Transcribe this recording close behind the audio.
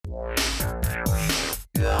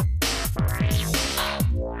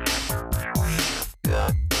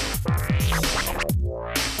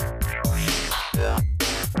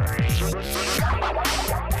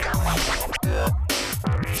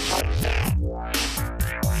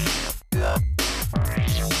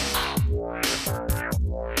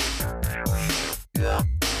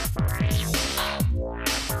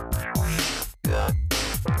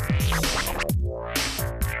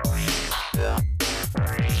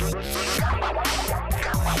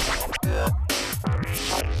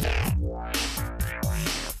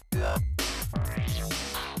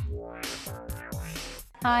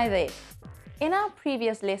Hi there. In our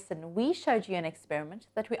previous lesson, we showed you an experiment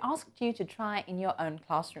that we asked you to try in your own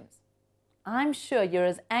classrooms. I'm sure you're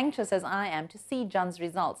as anxious as I am to see John's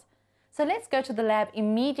results. So let's go to the lab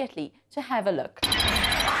immediately to have a look.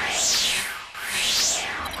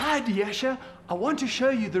 Hi, Diasha. I want to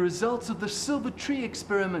show you the results of the silver tree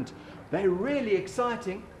experiment. They're really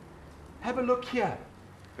exciting. Have a look here.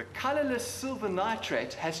 The colorless silver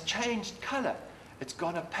nitrate has changed color. It's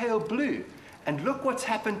got a pale blue. And look what's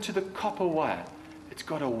happened to the copper wire. It's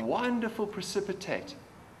got a wonderful precipitate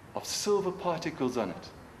of silver particles on it.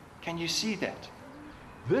 Can you see that?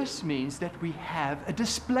 This means that we have a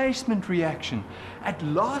displacement reaction. At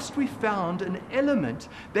last we found an element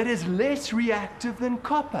that is less reactive than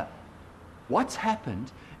copper. What's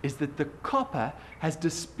happened is that the copper has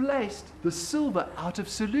displaced the silver out of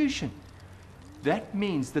solution. That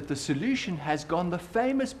means that the solution has gone the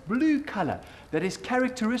famous blue color that is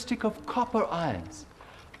characteristic of copper ions.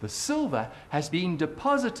 The silver has been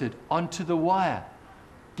deposited onto the wire,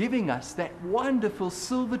 giving us that wonderful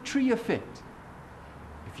silver tree effect.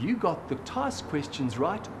 If you got the task questions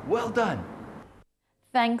right, well done.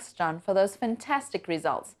 Thanks, John, for those fantastic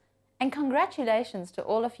results. And congratulations to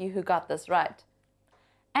all of you who got this right.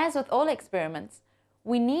 As with all experiments,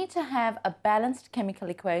 we need to have a balanced chemical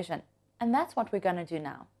equation. And that's what we're going to do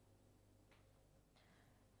now.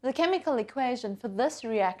 The chemical equation for this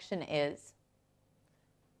reaction is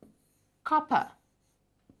copper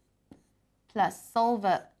plus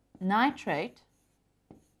silver nitrate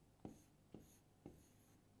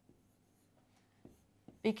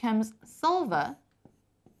becomes silver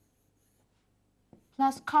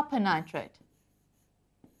plus copper nitrate.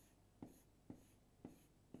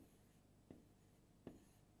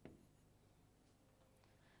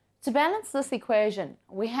 To balance this equation,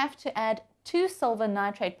 we have to add 2 silver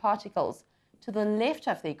nitrate particles to the left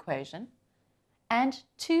of the equation and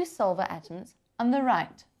 2 silver atoms on the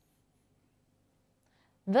right.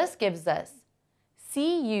 This gives us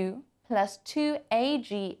Cu plus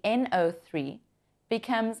 2AgNO3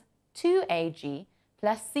 becomes 2Ag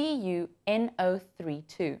plus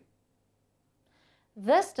CuNO3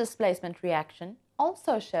 This displacement reaction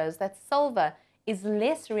also shows that silver is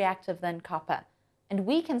less reactive than copper, and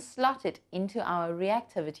we can slot it into our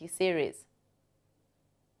reactivity series.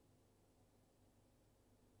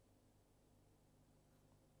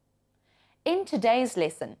 In today's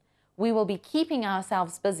lesson, we will be keeping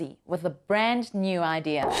ourselves busy with a brand new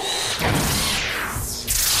idea. The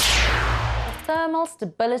thermal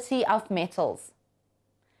stability of metals.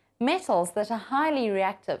 Metals that are highly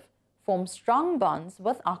reactive form strong bonds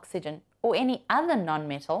with oxygen or any other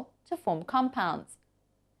nonmetal to form compounds.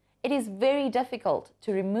 It is very difficult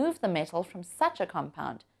to remove the metal from such a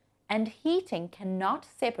compound, and heating cannot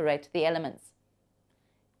separate the elements.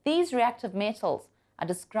 These reactive metals are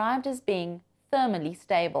described as being thermally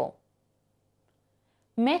stable.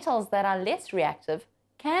 Metals that are less reactive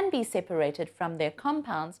can be separated from their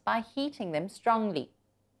compounds by heating them strongly.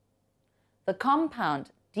 The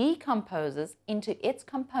compound decomposes into its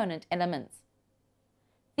component elements.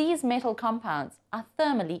 These metal compounds are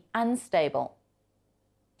thermally unstable.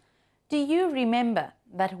 Do you remember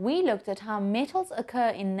that we looked at how metals occur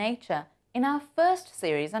in nature in our first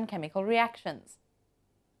series on chemical reactions?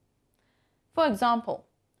 For example,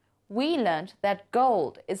 we learned that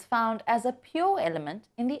gold is found as a pure element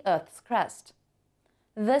in the Earth's crust.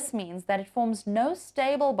 This means that it forms no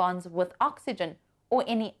stable bonds with oxygen or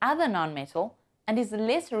any other nonmetal and is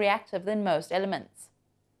less reactive than most elements.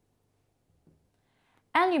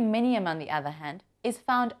 Aluminium, on the other hand, is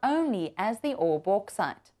found only as the ore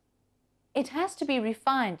bauxite. It has to be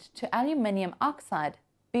refined to aluminium oxide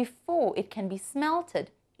before it can be smelted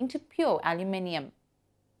into pure aluminium.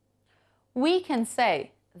 We can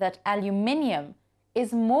say that aluminium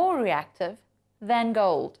is more reactive than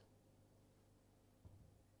gold.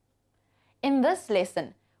 In this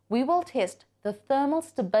lesson, we will test the thermal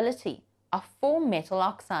stability of 4 metal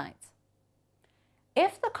oxides.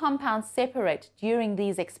 If the compounds separate during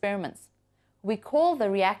these experiments, we call the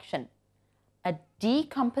reaction a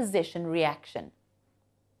decomposition reaction.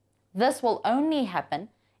 This will only happen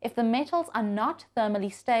if the metals are not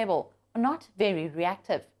thermally stable or not very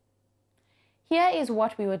reactive. Here is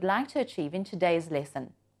what we would like to achieve in today's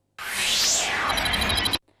lesson.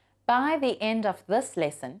 By the end of this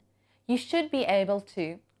lesson, you should be able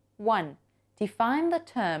to 1. Define the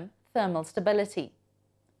term thermal stability.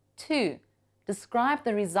 2. Describe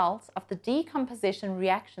the results of the decomposition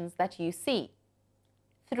reactions that you see.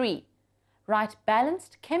 3. Write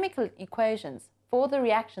balanced chemical equations for the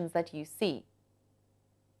reactions that you see.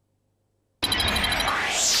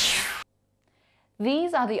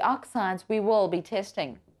 These are the oxides we will be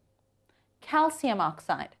testing: calcium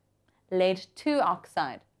oxide, lead 2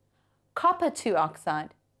 oxide, copper 2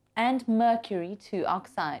 oxide, and mercury 2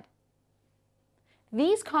 oxide.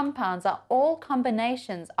 These compounds are all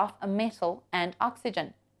combinations of a metal and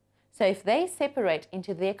oxygen, so if they separate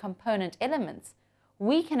into their component elements,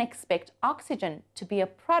 we can expect oxygen to be a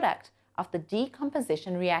product of the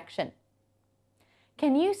decomposition reaction.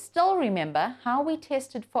 Can you still remember how we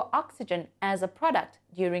tested for oxygen as a product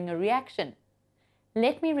during a reaction?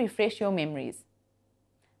 Let me refresh your memories.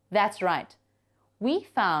 That's right. We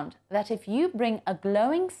found that if you bring a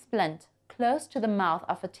glowing splint close to the mouth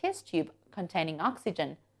of a test tube containing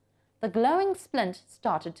oxygen, the glowing splint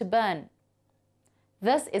started to burn.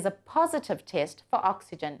 This is a positive test for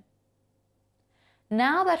oxygen.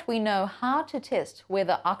 Now that we know how to test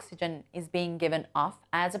whether oxygen is being given off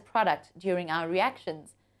as a product during our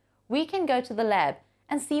reactions, we can go to the lab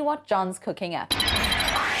and see what John's cooking up.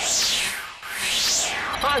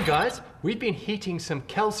 Hi guys, we've been heating some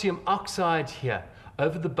calcium oxide here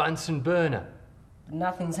over the Bunsen burner. But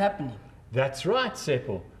nothing's happening. That's right,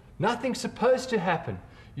 Seppel. Nothing's supposed to happen.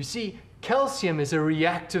 You see, calcium is a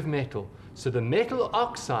reactive metal, so the metal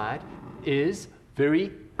oxide is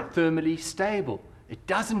very thermally stable. It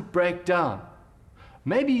doesn't break down.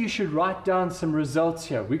 Maybe you should write down some results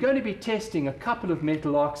here. We're going to be testing a couple of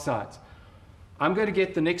metal oxides. I'm going to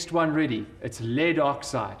get the next one ready. It's lead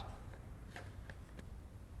oxide.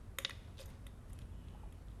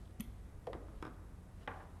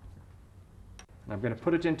 I'm going to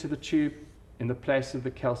put it into the tube in the place of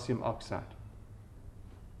the calcium oxide.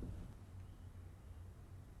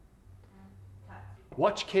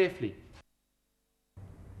 Watch carefully.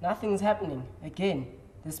 Nothing's happening. Again,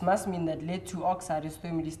 this must mean that lead 2 oxide is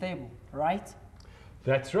thermally stable, right?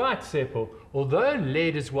 That's right, Seppel. Although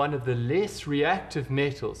lead is one of the less reactive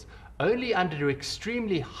metals, only under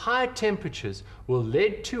extremely high temperatures will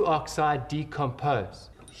lead 2 oxide decompose.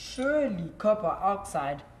 Surely copper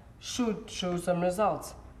oxide should show some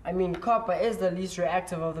results. I mean, copper is the least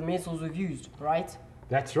reactive of the metals we've used, right?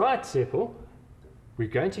 That's right, Seppel. We're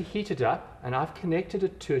going to heat it up, and I've connected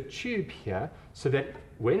it to a tube here so that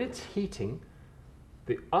when it's heating,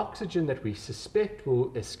 the oxygen that we suspect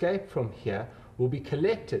will escape from here will be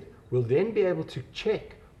collected. We'll then be able to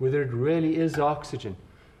check whether it really is oxygen.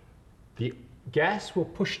 The gas will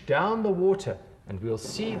push down the water, and we'll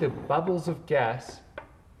see the bubbles of gas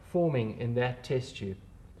forming in that test tube.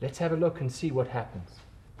 Let's have a look and see what happens.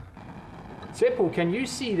 Seppel, can you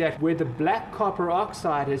see that where the black copper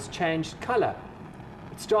oxide has changed color?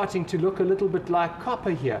 It's starting to look a little bit like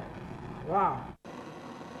copper here. Wow.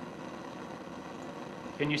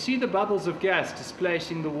 Can you see the bubbles of gas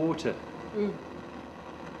displacing the water?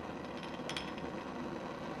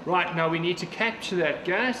 Right, now we need to capture that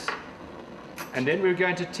gas, and then we're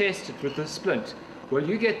going to test it with the splint. Will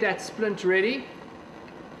you get that splint ready?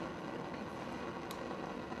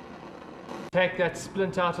 Take that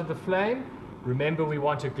splint out of the flame. Remember, we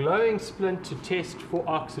want a glowing splint to test for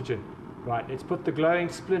oxygen. Right, let's put the glowing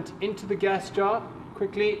splint into the gas jar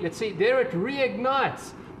quickly. Let's see, there it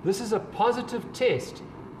reignites. This is a positive test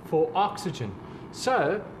for oxygen.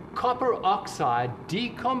 So, copper oxide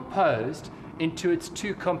decomposed into its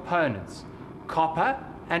 2 components, copper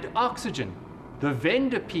and oxygen. The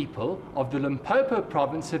Venda people of the Limpopo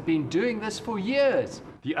province have been doing this for years.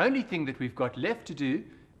 The only thing that we've got left to do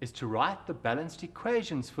is to write the balanced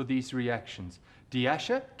equations for these reactions.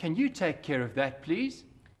 Diasha, can you take care of that, please?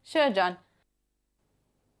 Sure, John.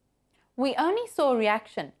 We only saw a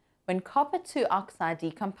reaction when copper 2 oxide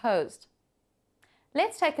decomposed.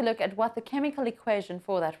 Let's take a look at what the chemical equation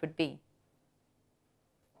for that would be.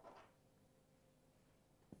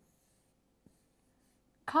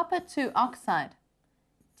 Copper 2 oxide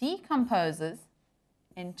decomposes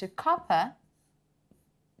into copper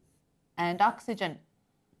and oxygen.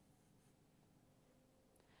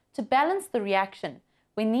 To balance the reaction,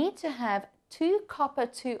 we need to have 2 copper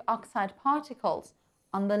 2 oxide particles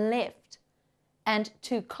on the left and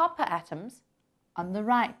 2 copper atoms on the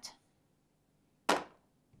right.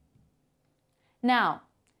 Now,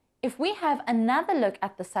 if we have another look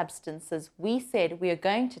at the substances we said we are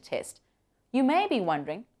going to test, you may be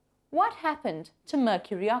wondering, what happened to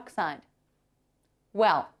mercury oxide?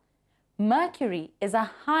 Well, mercury is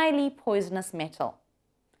a highly poisonous metal.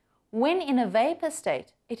 When in a vapor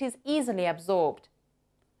state, it is easily absorbed.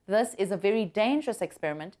 This is a very dangerous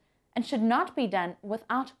experiment and should not be done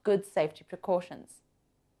without good safety precautions.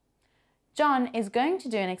 John is going to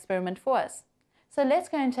do an experiment for us, so let's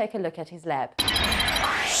go and take a look at his lab.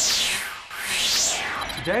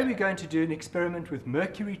 Today we're going to do an experiment with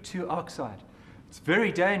mercury 2 oxide. It's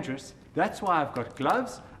very dangerous That's why I've got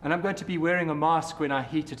gloves, and I'm going to be wearing a mask when I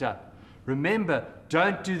heat it up. Remember,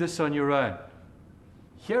 don't do this on your own.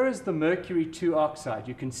 Here is the mercury 2 oxide.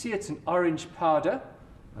 You can see it's an orange powder.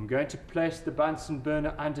 I'm going to place the Bunsen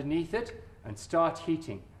burner underneath it and start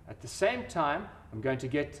heating. At the same time, I'm going to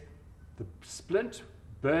get the splint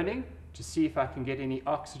burning to see if I can get any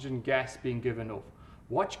oxygen gas being given off.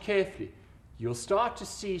 Watch carefully. You'll start to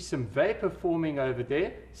see some vapor forming over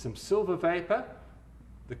there, some silver vapor.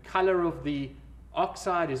 The color of the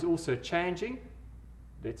oxide is also changing.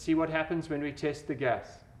 Let's see what happens when we test the gas.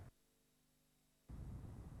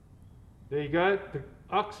 There you go. The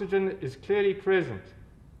oxygen is clearly present.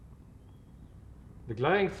 The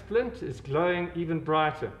glowing splint is glowing even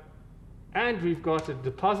brighter. And we've got a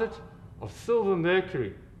deposit of silver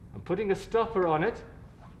mercury. I'm putting a stopper on it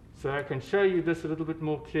so I can show you this a little bit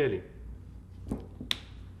more clearly.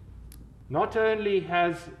 Not only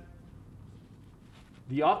has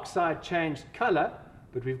the oxide changed color,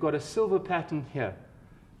 but we've got a silver pattern here.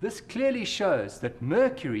 This clearly shows that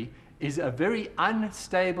mercury is a very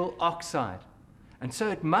unstable oxide, and so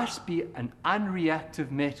it must be an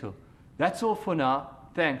unreactive metal. That's all for now.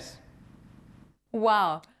 Thanks.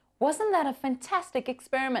 Wow, wasn't that a fantastic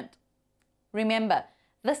experiment? Remember,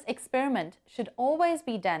 this experiment should always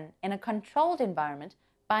be done in a controlled environment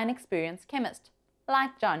by an experienced chemist,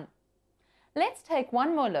 like John. Let's take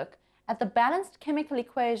one more look at the balanced chemical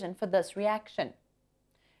equation for this reaction.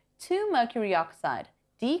 2 mercury oxide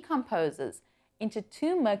decomposes into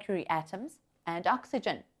 2 mercury atoms and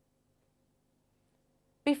oxygen.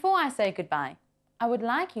 Before I say goodbye, I would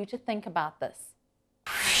like you to think about this.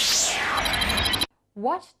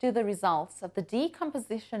 What do the results of the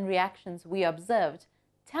decomposition reactions we observed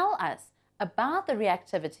tell us about the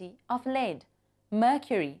reactivity of lead,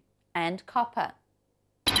 mercury, and copper?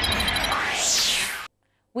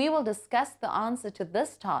 We will discuss the answer to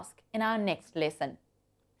this task in our next lesson.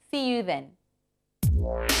 See you then.